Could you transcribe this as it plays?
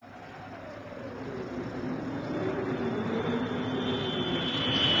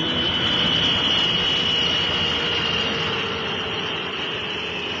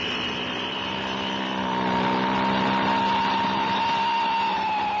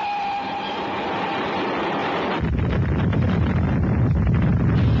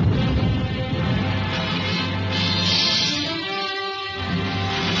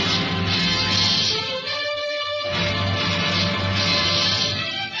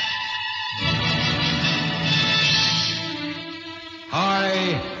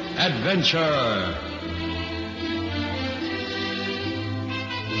adventure.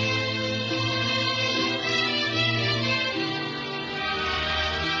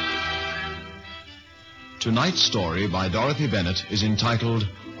 Tonight's story by Dorothy Bennett is entitled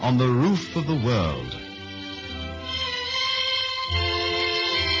On the Roof of the World.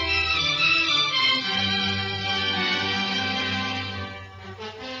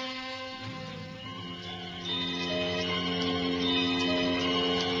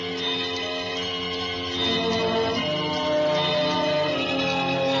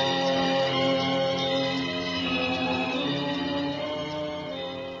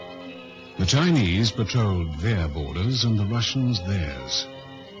 The Chinese patrolled their borders and the Russians theirs.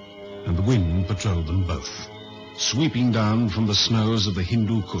 And the wind patrolled them both, sweeping down from the snows of the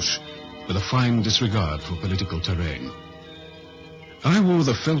Hindu Kush with a fine disregard for political terrain. I wore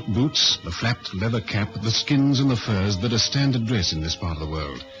the felt boots, the flapped leather cap, the skins and the furs that are standard dress in this part of the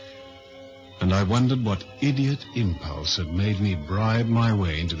world. And I wondered what idiot impulse had made me bribe my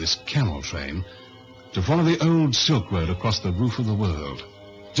way into this camel train to follow the old Silk Road across the roof of the world,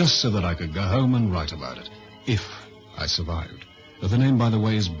 just so that I could go home and write about it, if I survived. The name, by the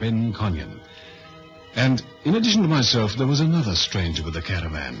way, is Ben Conyon. And in addition to myself, there was another stranger with the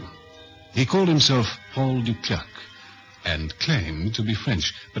caravan. He called himself Paul Duclerc and claimed to be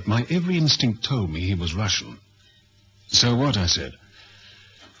French, but my every instinct told me he was Russian. So what, I said.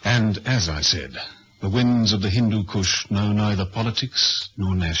 And as I said, the winds of the Hindu Kush know neither politics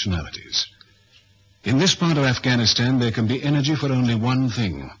nor nationalities. In this part of Afghanistan, there can be energy for only one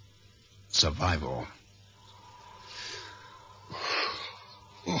thing: survival.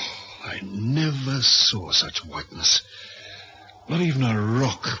 Oh, I never saw such whiteness. Not even a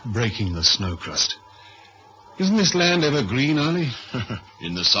rock breaking the snow crust. Isn't this land ever green, Arlie?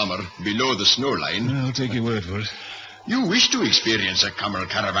 In the summer, below the snow line. I'll take your word for it. You wish to experience a camel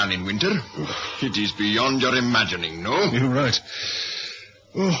caravan in winter? It is beyond your imagining, no? You're right.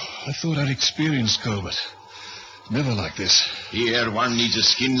 Oh, I thought I'd experienced cold, but never like this. Here one needs a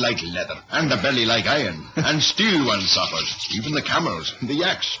skin like leather and a belly like iron, and still one suffers. Even the camels, the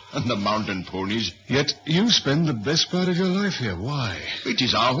yaks, and the mountain ponies. Yet you spend the best part of your life here. Why? It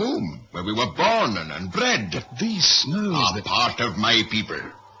is our home, where we were born and bred. But these snows... Are part of my people.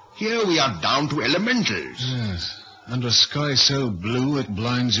 Here we are down to elementals. Yes. Under a sky so blue it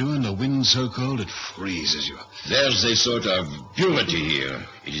blinds you, and a wind so cold it freezes you. There's a sort of purity here.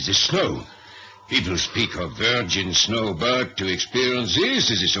 It is the snow. People speak of virgin snow, but to experience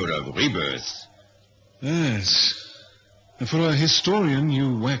this is a sort of rebirth. Yes. And for a historian,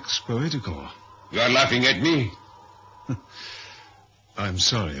 you wax poetical. You are laughing at me? I'm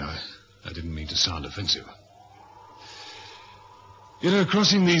sorry. I didn't mean to sound offensive. You know,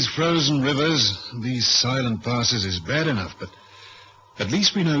 crossing these frozen rivers, these silent passes is bad enough, but at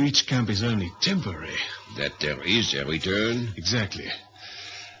least we know each camp is only temporary. That there is a return? Exactly.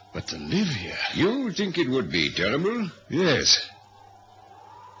 But to live here... You think it would be terrible? Yes.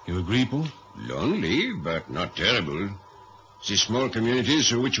 You agree, Paul? Lonely, but not terrible. The small communities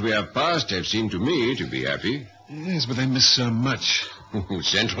through which we have passed have seemed to me to be happy. Yes, but they miss so much.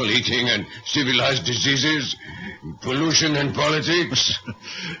 Central heating and civilized diseases, pollution and politics.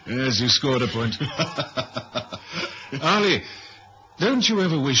 Yes, you scored a point. Arlie, don't you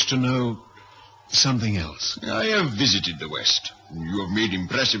ever wish to know something else? I have visited the West. You have made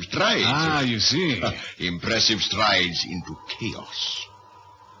impressive strides. Ah, you see. Impressive strides into chaos.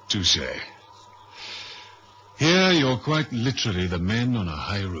 Touché. Here you're quite literally the men on a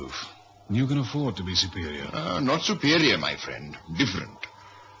high roof. You can afford to be superior. Not superior, my friend. Different.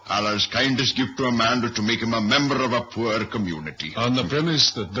 Allah's kindest gift to a man is to make him a member of a poor community. On the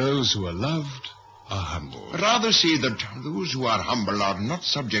premise that those who are loved are humble. Rather say that those who are humble are not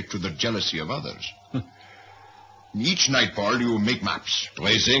subject to the jealousy of others. Each night, Paul, you make maps.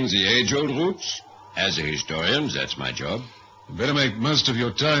 Tracing the age-old routes? As a historian, that's my job. You better make most of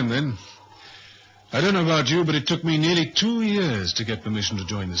your time, then. I don't know about you, but it took me nearly 2 years to get permission to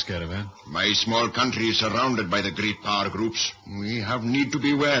join this caravan. My small country is surrounded by the great power groups. We have need to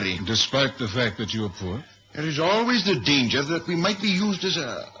be wary. Despite the fact that you are poor? There is always the danger that we might be used as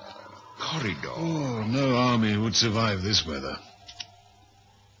a corridor. Oh, no army would survive this weather.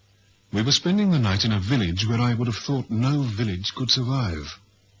 We were spending the night in a village where I would have thought no village could survive.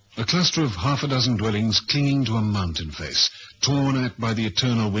 A cluster of half a dozen dwellings clinging to a mountain face, torn at by the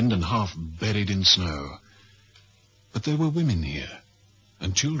eternal wind and half buried in snow. But there were women here,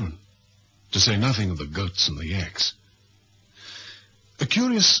 and children, to say nothing of the goats and the yaks. A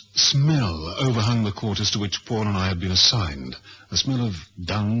curious smell overhung the quarters to which Paul and I had been assigned, a smell of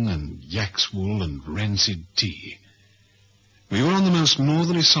dung and yak's wool and rancid tea. We were on the most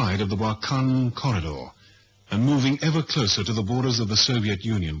northerly side of the Wakhan corridor, and moving ever closer to the borders of the Soviet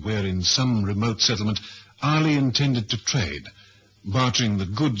Union, where in some remote settlement Ali intended to trade, bartering the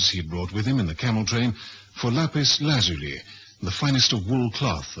goods he brought with him in the camel train for lapis lazuli, the finest of wool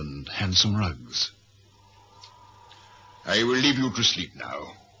cloth and handsome rugs. I will leave you to sleep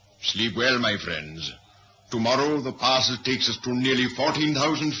now. Sleep well, my friends. Tomorrow the pass takes us to nearly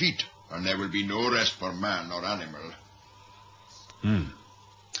 14,000 feet, and there will be no rest for man or animal. Well,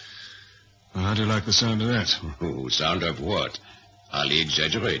 how do you like the sound of that? Oh, sound of what? Ali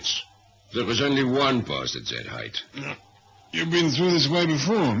exaggerates. There is only one pass at that height. You've been through this way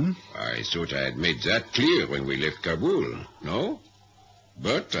before, I thought I had made that clear when we left Kabul, no?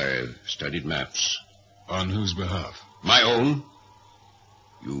 But I've studied maps. On whose behalf? My own.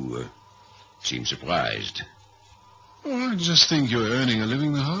 You seem surprised. Oh, I just think you're earning a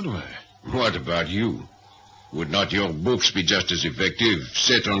living the hard way. What about you? Would not your books be just as effective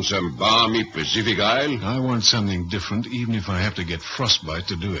set on some balmy Pacific isle? I want something different, even if I have to get frostbite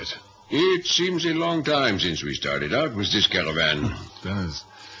to do it. It seems a long time since we started out with this caravan. It does.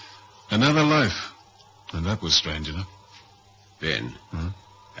 Another life. And that was strange enough. Ben,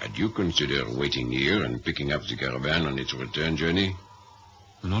 had you considered waiting here and picking up the caravan on its return journey?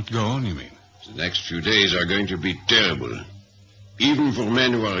 Not go on, you mean? The next few days are going to be terrible, even for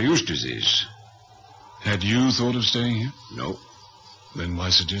men who are used to this. Had you thought of staying here? No. Then why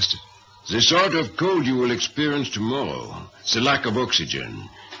suggest it? The sort of cold you will experience tomorrow, the lack of oxygen,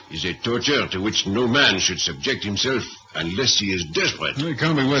 is a torture to which no man should subject himself unless he is desperate. Well, it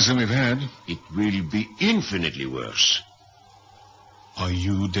can't be worse than we've had. It will be infinitely worse. Are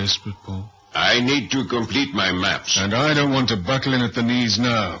you desperate, Paul? I need to complete my maps. And I don't want to buckle in at the knees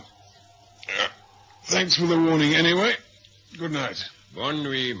now. Thanks for the warning anyway. Good night. Bonne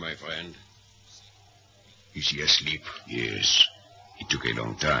nuit, my friend. Is he asleep? Yes. It took a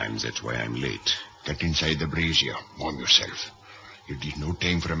long time. That's why I'm late. Get inside the brazier. Warm yourself. It is no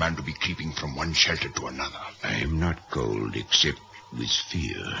time for a man to be creeping from one shelter to another. I am not cold except with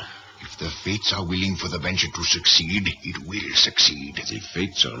fear. If the fates are willing for the venture to succeed, it will succeed. The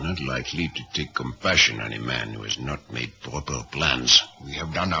fates are not likely to take compassion on a man who has not made proper plans. We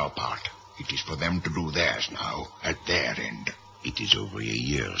have done our part. It is for them to do theirs now, at their end. It is over a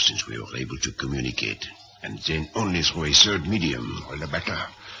year since we were able to communicate, and then only through a third medium. All the better.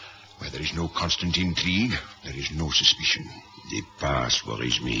 Where there is no constant intrigue, there is no suspicion. The past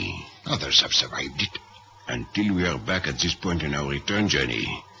worries me. Others have survived it. Until we are back at this point in our return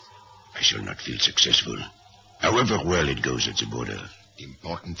journey, I shall not feel successful, however well it goes at the border. The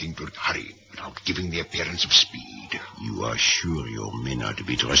important thing to hurry without giving the appearance of speed. You are sure your men are to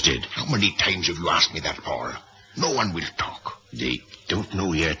be trusted? How many times have you asked me that, Paul? No one will talk. They don't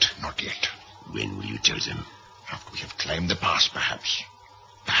know yet? Not yet. When will you tell them? After we have climbed the pass, perhaps.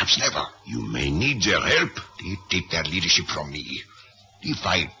 Perhaps never. You may need their help. They take their leadership from me. If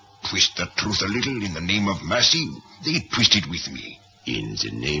I twist the truth a little in the name of mercy, they twist it with me. In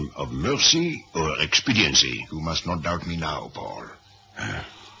the name of mercy or expediency? You must not doubt me now, Paul.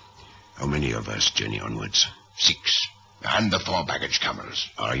 How many of us journey onwards? 6. And the 4 baggage camels.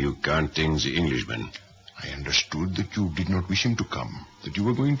 Are you counting the Englishman? I understood that you did not wish him to come, that you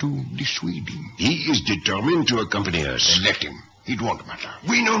were going to dissuade him. He is determined to accompany us. Then let him. It won't matter.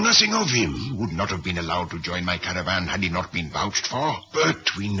 We know nothing of him. He would not have been allowed to join my caravan had he not been vouched for.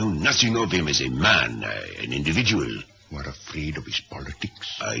 But we know nothing of him as a man, an individual. You are afraid of his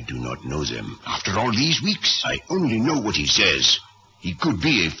politics? I do not know them. After all these weeks? I only know what he says. He could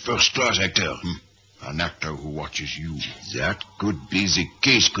be a first-class actor. An actor who watches you. That could be the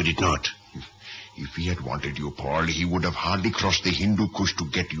case, could it not? If he had wanted you, Paul, he would have hardly crossed the Hindu Kush to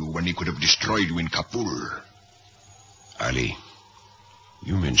get you when he could have destroyed you in Kabul. Ali,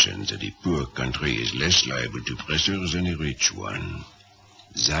 you mentioned that a poor country is less liable to pressure than a rich one.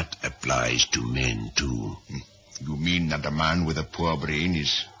 That applies to men, too. You mean that a man with a poor brain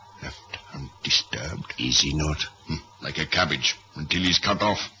is left undisturbed? Is he not? Like a cabbage, until he's cut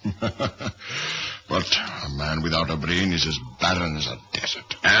off. But a man without a brain is as barren as a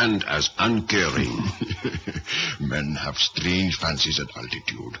desert. And as uncaring. Men have strange fancies at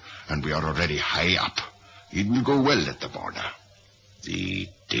altitude, and we are already high up. It will go well at the border. The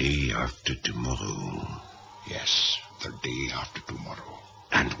day after tomorrow. Yes, the day after tomorrow.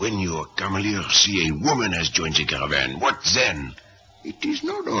 And when your camelier see a woman has joined the caravan, what then? It is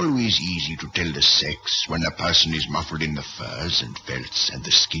not always easy to tell the sex when a person is muffled in the furs and felts and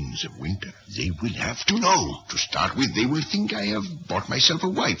the skins of winter. They will have to know. To start with, they will think I have bought myself a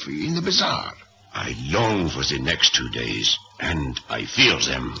wife in the bazaar. I long for the next 2 days, and I fear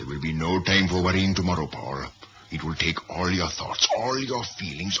them. There will be no time for worrying tomorrow, Paul. It will take all your thoughts, all your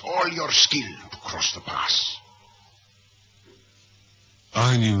feelings, all your skill to cross the pass.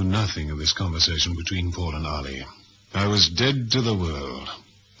 I knew nothing of this conversation between Paul and Ali. I was dead to the world,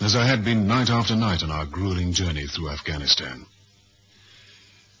 as I had been night after night on our grueling journey through Afghanistan.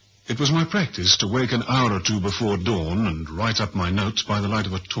 It was my practice to wake an hour or two before dawn and write up my notes by the light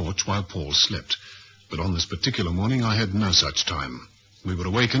of a torch while Paul slept. But on this particular morning I had no such time. We were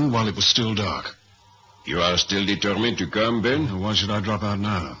awakened while it was still dark. You are still determined to come, Ben? Why should I drop out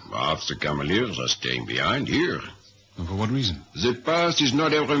now? Half the Cameliers are staying behind here. And for what reason? The past is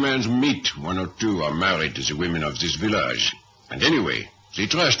not every man's meat. One or two are married to the women of this village. And anyway, they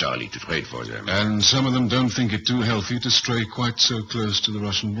trust Ali to trade for them. And some of them don't think it too healthy to stray quite so close to the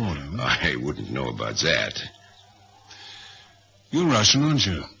Russian border. I wouldn't know about that. You're Russian, aren't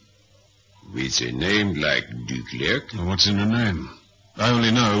you? With a name like Duclerc? Well, what's in the name? I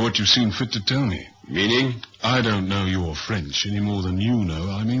only know what you've seen fit to tell me. Meaning? I don't know you're French any more than you know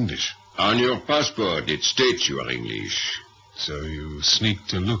I'm English. On your passport, it states you are English. So you sneaked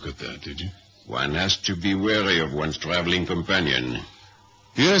to look at that, did you? One has to be wary of one's traveling companion.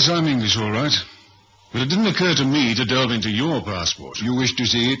 Yes, I'm English, all right. But it didn't occur to me to delve into your passport. You wish to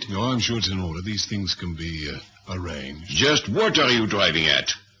see it? No, I'm sure it's in order. These things can be arranged. Just what are you driving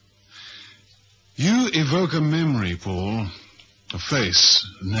at? You evoke a memory, Paul. A face,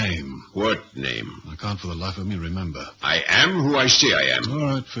 a name. What name? I can't for the life of me remember. I am who I say I am. All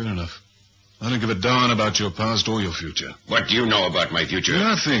right, fair enough. I don't give a darn about your past or your future. What do you know about my future?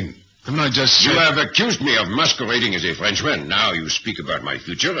 Nothing. Haven't I just said... You have accused me of masquerading as a Frenchman. Now you speak about my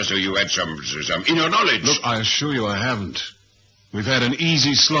future as though you had some inner knowledge. Look, I assure you I haven't. We've had an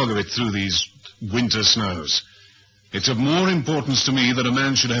easy slog of it through these winter snows. It's of more importance to me that a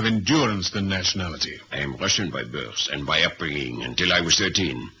man should have endurance than nationality. I am Russian by birth and by upbringing until I was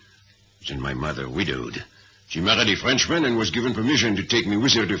 13. Then my mother widowed. She married a Frenchman and was given permission to take me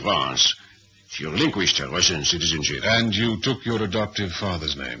with her to France. She relinquished her Russian citizenship. And you took your adoptive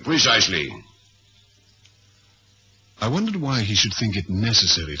father's name? Precisely. I wondered why he should think it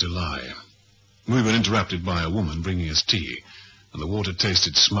necessary to lie. We were interrupted by a woman bringing us tea, and the water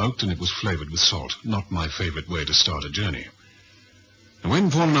tasted smoked and it was flavored with salt. Not my favorite way to start a journey. And when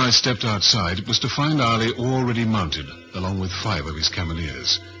Paul and I stepped outside, it was to find Ali already mounted, along with 5 of his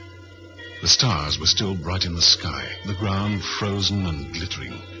Cameliers. The stars were still bright in the sky, the ground frozen and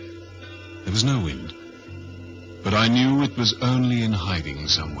glittering. There was no wind, but I knew it was only in hiding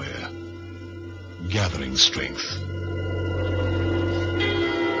somewhere, gathering strength.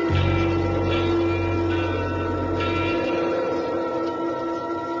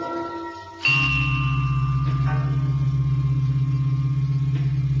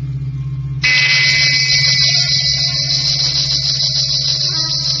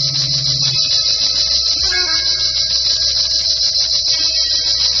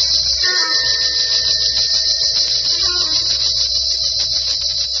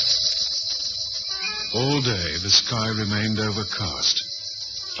 All day the sky remained overcast,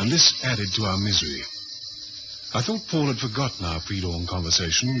 and this added to our misery. I thought Paul had forgotten our pre-dawn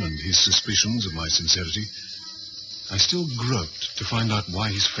conversation and his suspicions of my sincerity. I still groped to find out why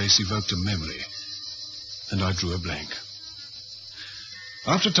his face evoked a memory, and I drew a blank.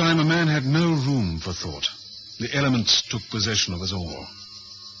 After a time, a man had no room for thought. The elements took possession of us all.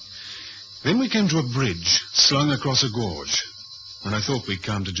 Then we came to a bridge slung across a gorge, and I thought we'd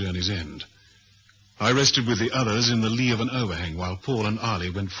come to journey's end. I rested with the others in the lee of an overhang while Paul and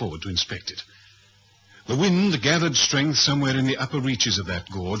Ali went forward to inspect it. The wind gathered strength somewhere in the upper reaches of that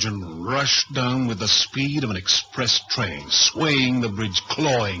gorge and rushed down with the speed of an express train, swaying the bridge,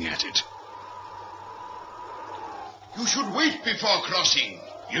 clawing at it. You should wait before crossing.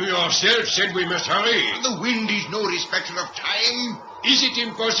 You yourself said we must hurry. The wind is no respecter of time. Is it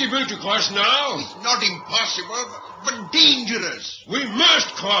impossible to cross now? It's not impossible, but dangerous. We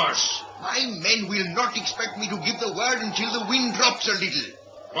must cross. My men will not expect me to give the word until the wind drops a little.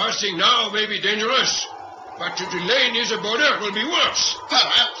 Crossing now may be dangerous, but to delay near the border will be worse.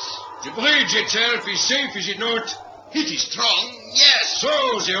 Perhaps. The bridge itself is safe, is it not? It is strong, yes. So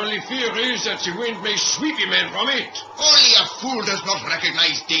the only fear is that the wind may sweep a man from it. Only a fool does not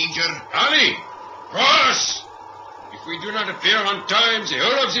recognize danger. Ali, cross! If we do not appear on time, the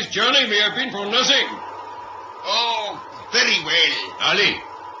whole of this journey may have been for nothing. Oh, very well. Ali,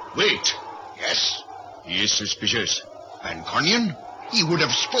 wait. Yes? He is suspicious. Van Conyan? He would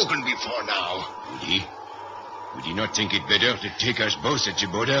have spoken before now. Would he? Would he not think it better to take us both at the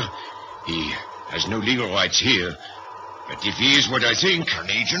border? He has no legal rights here. But if he is what I think... An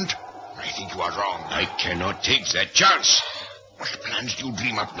agent? I think you are wrong. I cannot take that chance. What plans do you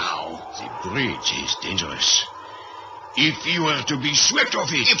dream up now? The bridge is dangerous. If he were to be swept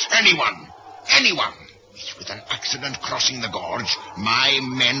off it... If anyone is with an accident crossing the gorge, my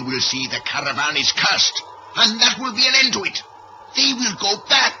men will see the caravan is cursed, and that will be an end to it. They will go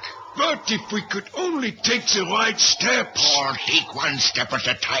back. But if we could only take the right steps... Or take one step at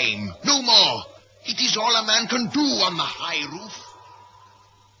a time. No more. It is all a man can do on the high roof.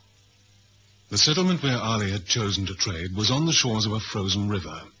 The settlement where Ali had chosen to trade was on the shores of a frozen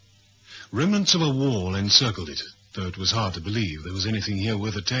river. Remnants of a wall encircled it, though it was hard to believe there was anything here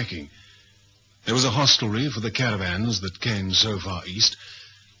worth attacking. There was a hostelry for the caravans that came so far east,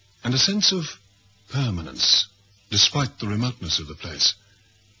 and a sense of permanence, despite the remoteness of the place.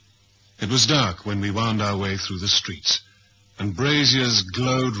 It was dark when we wound our way through the streets, and braziers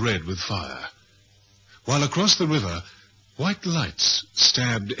glowed red with fire, while across the river, white lights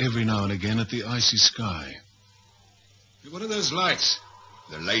stabbed every now and again at the icy sky. What are those lights?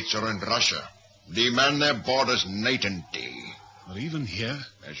 The lights are in Russia. They man their borders night and day. Well, even here?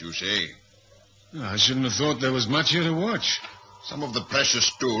 As you say. I shouldn't have thought there was much here to watch. Some of the precious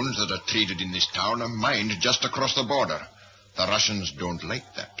stones that are traded in this town are mined just across the border. The Russians don't like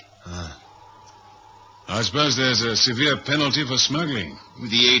that. I suppose there's a severe penalty for smuggling.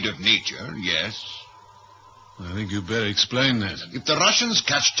 With the aid of nature, yes. I think you'd better explain that. If the Russians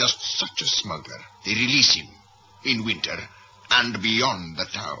catch just such a smuggler, they release him in winter and beyond the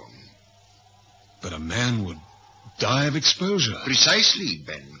town. But a man would die of exposure. Precisely,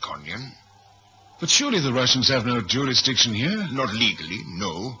 Ben Conyon. But surely the Russians have no jurisdiction here? Not legally,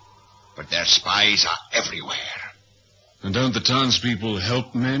 no. But their spies are everywhere. And don't the townspeople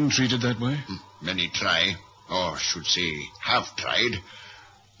help men treated that way? Many try, or should say, have tried.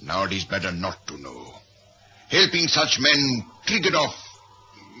 Now it is better not to know. Helping such men triggered off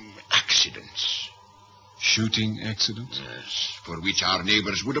accidents. Shooting accidents? Yes, for which our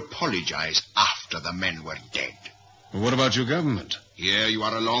neighbors would apologize after the men were dead. Well, what about your government? Here you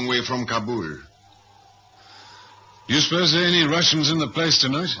are a long way from Kabul. Do you suppose there are any Russians in the place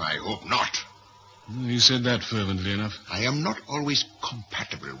tonight? I hope not. You said that fervently enough. I am not always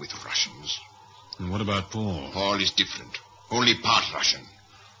compatible with Russians. And what about Paul? Paul is different. Only part Russian.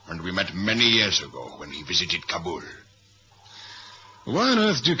 And we met many years ago when he visited Kabul. Why on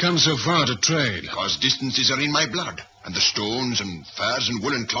earth do you come so far to trade? Because distances are in my blood. And the stones and furs and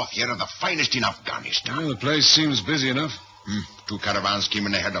woolen cloth here are the finest in Afghanistan. Well, the place seems busy enough. 2 caravans came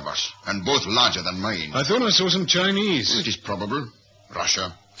in ahead of us, and both larger than mine. I thought I saw some Chinese. It is probable.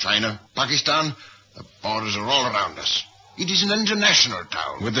 Russia, China, Pakistan, the borders are all around us. It is an international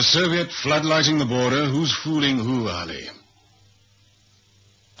town. With the Soviet floodlighting the border, who's fooling who, Ali?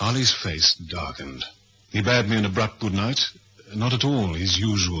 Ali's face darkened. He bade me an abrupt good night, not at all his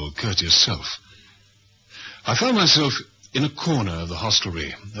usual courteous self. I found myself in a corner of the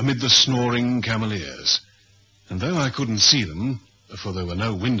hostelry, amid the snoring cameleers. And though I couldn't see them, for there were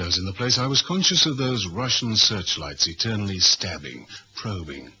no windows in the place, I was conscious of those Russian searchlights eternally stabbing,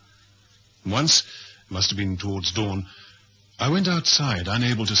 probing. Once, it must have been towards dawn, I went outside,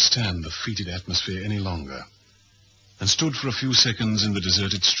 unable to stand the fetid atmosphere any longer, and stood for a few seconds in the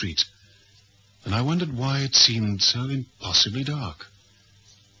deserted street. And I wondered why it seemed so impossibly dark.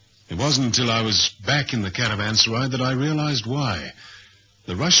 It wasn't until I was back in the caravanserai that I realized why.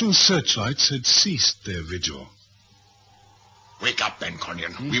 The Russian searchlights had ceased their vigil. Wake up, Ben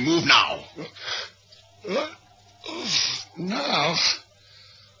Conyon. We move now. Now?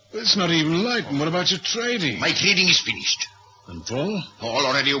 It's not even light. And what about your trading? My trading is finished. And Paul? Paul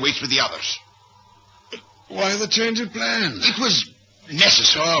already awaits with the others. Why the change of plans? It was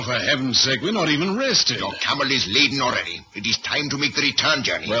necessary. Oh, for heaven's sake, we're not even rested. Your camel is laden already. It is time to make the return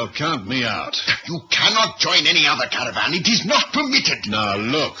journey. Well, count me out. You cannot join any other caravan. It is not permitted. Now,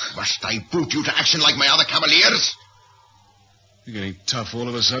 look. Must I brute you to action like my other cavaliers? You're getting tough all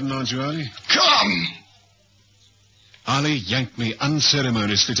of a sudden, aren't you, Ali? Come! Ali yanked me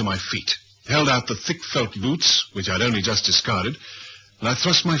unceremoniously to my feet, held out the thick felt boots, which I'd only just discarded, and I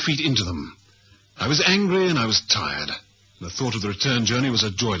thrust my feet into them. I was angry and I was tired. The thought of the return journey was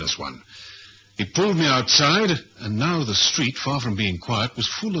a joyless one. He pulled me outside, and now the street, far from being quiet, was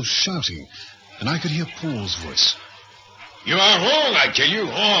full of shouting, and I could hear Paul's voice. You are wrong, I tell you,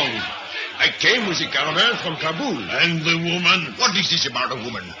 wrong. I came with the caravan from Kabul. And the woman? What is this about a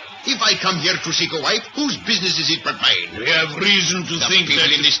woman? If I come here to seek a wife, whose business is it but mine? We have reason to think the people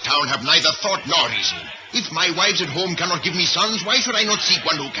that... in this town have neither thought nor reason. If my wives at home cannot give me sons, why should I not seek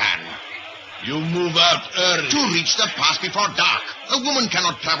one who can? You move out early. To reach the pass before dark. A woman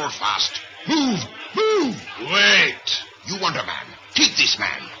cannot travel fast. Move! Move! Wait. You want a man. Take this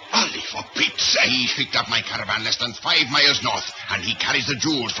man. Ali, for Pete's sake. He picked up my caravan less than 5 miles north, and he carries the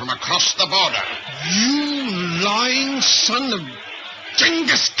jewels from across the border. You lying son of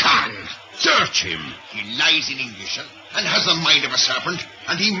Genghis Khan! Search him. He lies in English and has the mind of a serpent,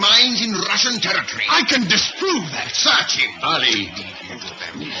 and he mines in Russian territory. I can disprove that. Search him. Ali. Leave him to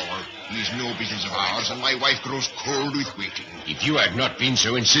them, Paul. He's no business of ours, and my wife grows cold with waiting. If you had not been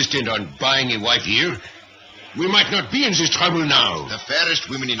so insistent on buying a wife here, we might not be in this trouble now. The fairest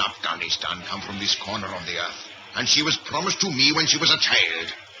women in Afghanistan come from this corner of the earth, and she was promised to me when she was a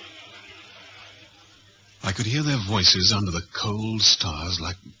child. I could hear their voices under the cold stars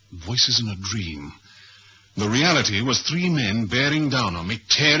like voices in a dream. The reality was 3 men bearing down on me,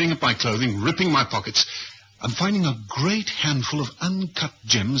 tearing at my clothing, ripping my pockets, and finding a great handful of uncut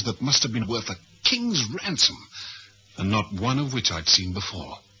gems that must have been worth a king's ransom, and not one of which I'd seen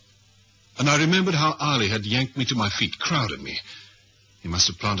before. And I remembered how Ali had yanked me to my feet, crowded me. He must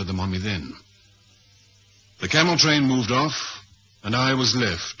have planted them on me then. The camel train moved off, and I was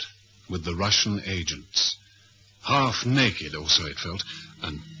left with the Russian agents, half naked, or so it felt,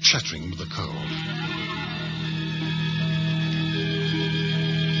 and chattering with the cold.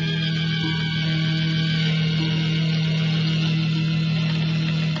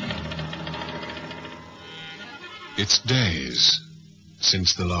 It's days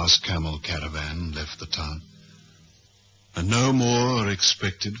since the last camel caravan left the town, and no more are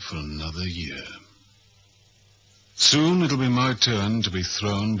expected for another year. Soon it'll be my turn to be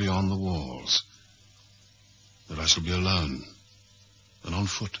thrown beyond the walls. But I shall be alone and on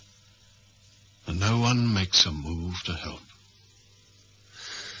foot, and no one makes a move to help.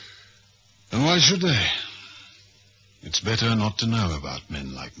 And why should they? It's better not to know about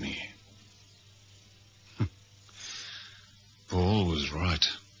men like me. Paul was right.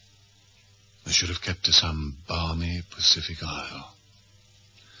 I should have kept to some balmy Pacific isle.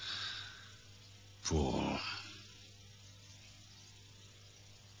 Paul.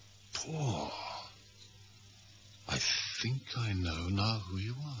 I think I know now who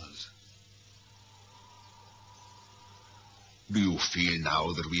he was. Do you feel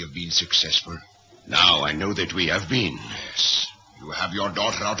now that we have been successful? Now I know that we have been. Yes. You have your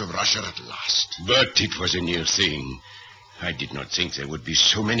daughter out of Russia at last. But it was a near thing. I did not think there would be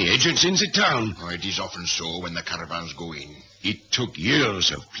so many agents in the town. Oh, it is often so when the caravans go in. It took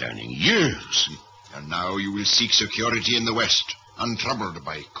years of planning, years. And now you will seek security in the West, untroubled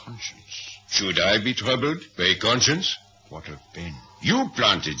by conscience. Should I be troubled by conscience? What of Ben? You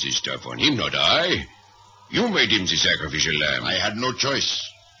planted this stuff on him, not I. You made him the sacrificial lamb. I had no choice.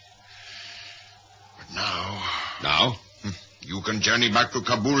 But now... Now? You can journey back to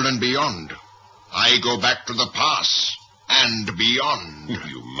Kabul and beyond. I go back to the pass and beyond.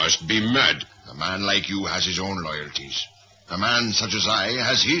 You must be mad. A man like you has his own loyalties. A man such as I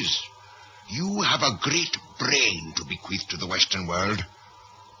has his. You have a great brain to bequeath to the Western world.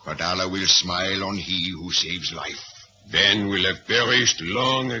 But Allah will smile on he who saves life. Ben will have perished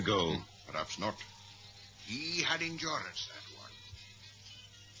long ago. Perhaps not. He had endurance, that one.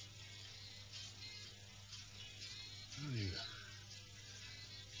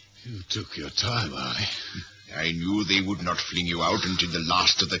 You took your time, Ali. I knew they would not fling you out until the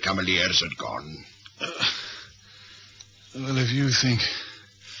last of the cameliers had gone. Well, if you think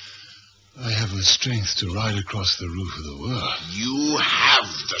I have the strength to ride across the roof of the world... You have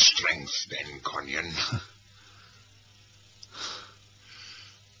the strength, Ben Conyon.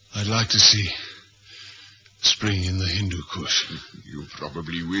 I'd like to see spring in the Hindu Kush. You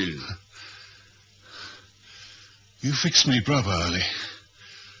probably will. You fixed me proper, Ali.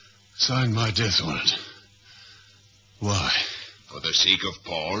 Signed my death warrant. Why? For the sake of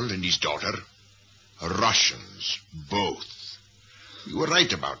Paul and his daughter. Russians, both. You were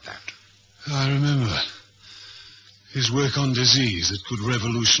right about that. I remember. His work on disease that could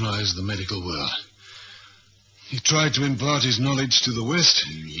revolutionize the medical world. He tried to impart his knowledge to the West.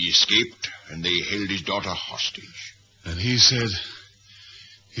 He escaped, and they held his daughter hostage. And he said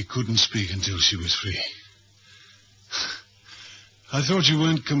he couldn't speak until she was free. I thought you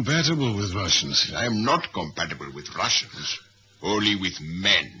weren't compatible with Russians. I'm not compatible with Russians, only with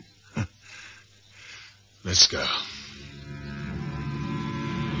men. Let's go.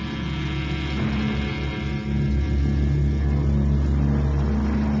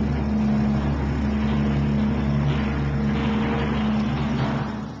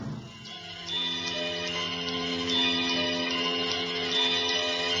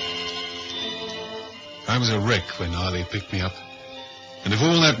 I was a wreck when Ali picked me up. And if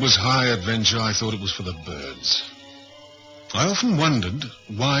all that was high adventure, I thought it was for the birds. I often wondered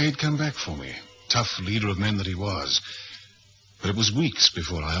why he'd come back for me, tough leader of men that he was. But it was weeks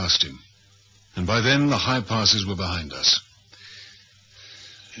before I asked him. And by then, the high passes were behind us.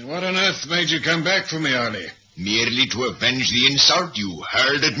 What on earth made you come back for me, Ali? Merely to avenge the insult you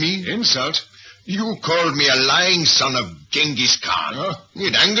hurled at me. Insult? You called me a lying son of Genghis Khan. Oh.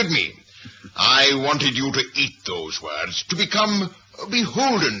 It angered me. I wanted you to eat those words, to become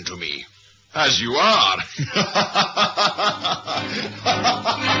beholden to me, as you are.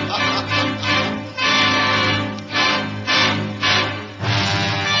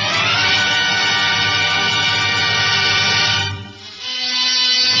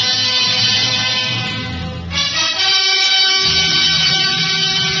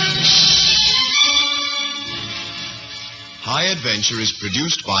 High Adventure is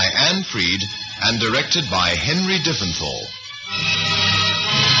produced by Anne Freed and directed by Henry Diffenthal.